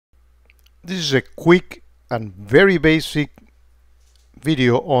This is a quick and very basic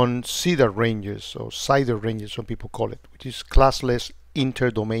video on CIDR ranges, or CIDR ranges some people call it, which is classless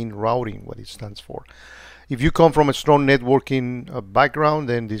interdomain routing, what it stands for. If you come from a strong networking background,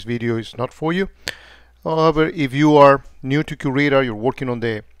 then this video is not for you. However, if you are new to QRadar, you're working on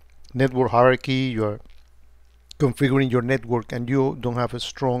the network hierarchy, you're configuring your network, and you don't have a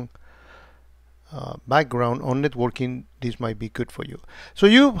strong background on networking, this might be good for you. So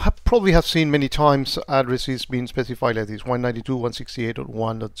you probably have seen many times addresses being specified like this: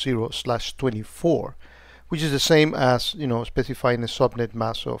 192.168.1.0/24, which is the same as specifying a subnet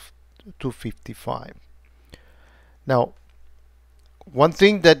mask of 255. Now, one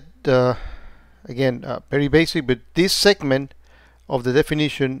thing that again, very basic, but this segment of the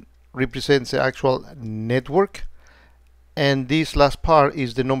definition represents the actual network, and this last part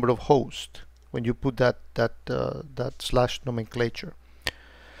is the number of hosts when you put that slash nomenclature.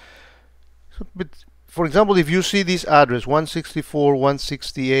 So, but for example, if you see this address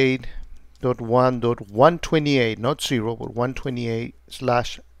 164.168.1.128, not 0, but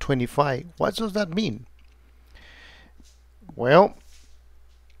 128/25, what does that mean? Well,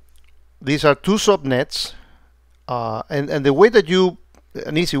 these are two subnets, and the way that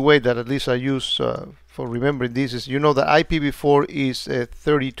an easy way that at least I use for remembering this is, that IPv4 is a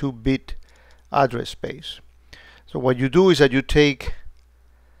 32-bit address space. So what you do is that you take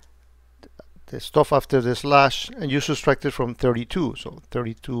the stuff after the slash and you subtract it from 32. So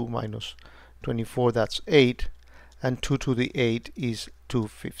 32 minus 24, that's 8, and 2 to the 8 is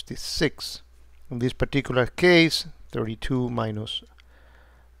 256. In this particular case, 32 minus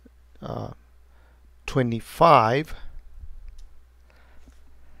 25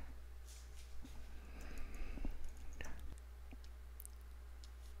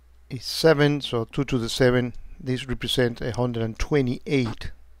 is 7, so 2 to the 7, this represents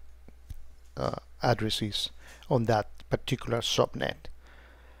 128 addresses on that particular subnet.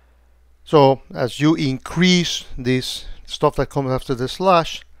 So as you increase this stuff that comes after the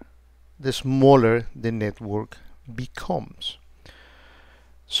slash, the smaller the network becomes.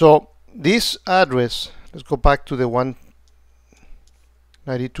 So this address, let's go back to the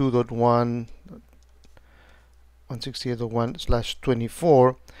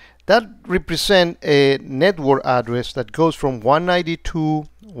 192.168.1/24. That represents a network address that goes from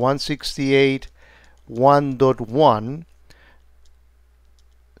 192.168.1.1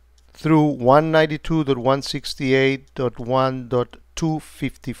 through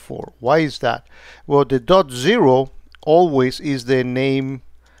 192.168.1.254. Why is that? Well, the .0 always is the name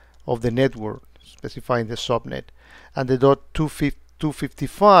of the network, specifying the subnet, and the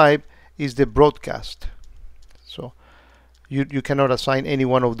 .255 is the broadcast. So you cannot assign any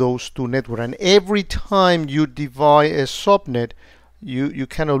one of those two networks, and every time you divide a subnet, you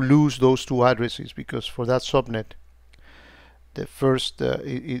cannot lose those two addresses, because for that subnet, the first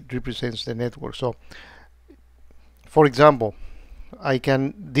it represents the network. So for example,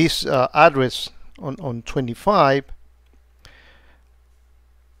 this address on 25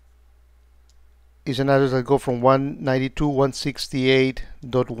 is an address that goes from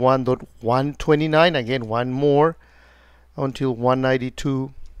 192.168.1.129, again one more, until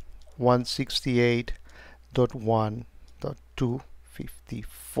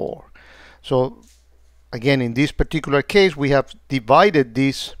 192.168.1.254. So again, in this particular case, we have divided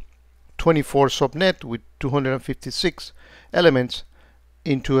this 24 subnet with 256 elements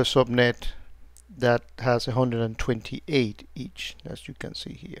into a subnet that has 128 each, as you can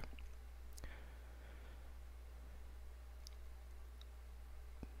see here.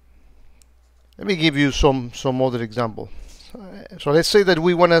 Let me give you some other example. So let's say that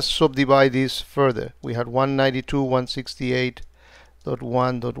we want to subdivide this further. We had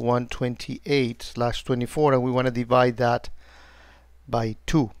 192.168.1.128/24, and we want to divide that by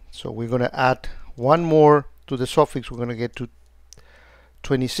 2. So we're going to add one more to the suffix. We're going to get to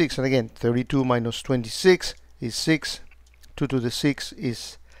 26, and again 32 minus 26 is 6. 2 to the 6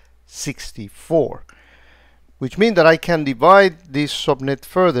 is 64, which means that I can divide this subnet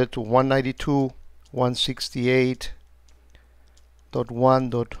further to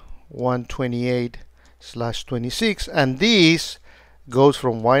 192.168.1.128/26, and this goes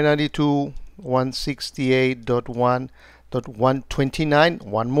from 192.168.1.129,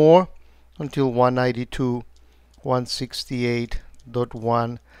 one more, until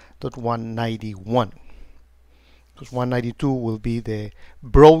 192.168.1.191, because 192 will be the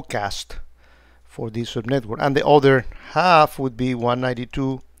broadcast for this subnetwork, and the other half would be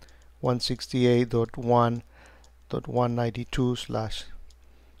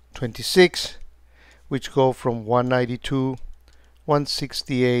 192.168.1.192/26, which go from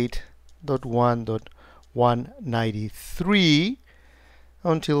 192.168 192.168.193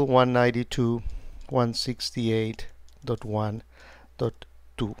 until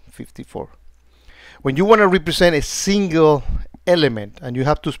 192.168.1.254. When you want to represent a single element and you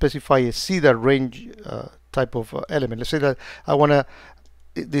have to specify a CIDR range type of element, let's say that I want to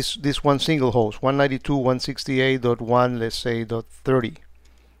this one single host 192.168.1, let's say .30. If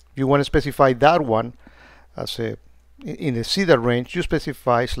you want to specify that one as a in the CIDR range, you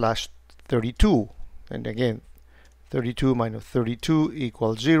specify /32, and again 32 minus 32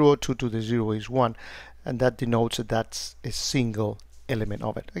 equals 0. 2 to the 0 is 1, and that denotes that that's a single element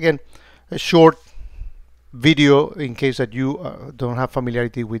of it. Again, a short video in case that you don't have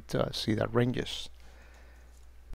familiarity with CIDR ranges.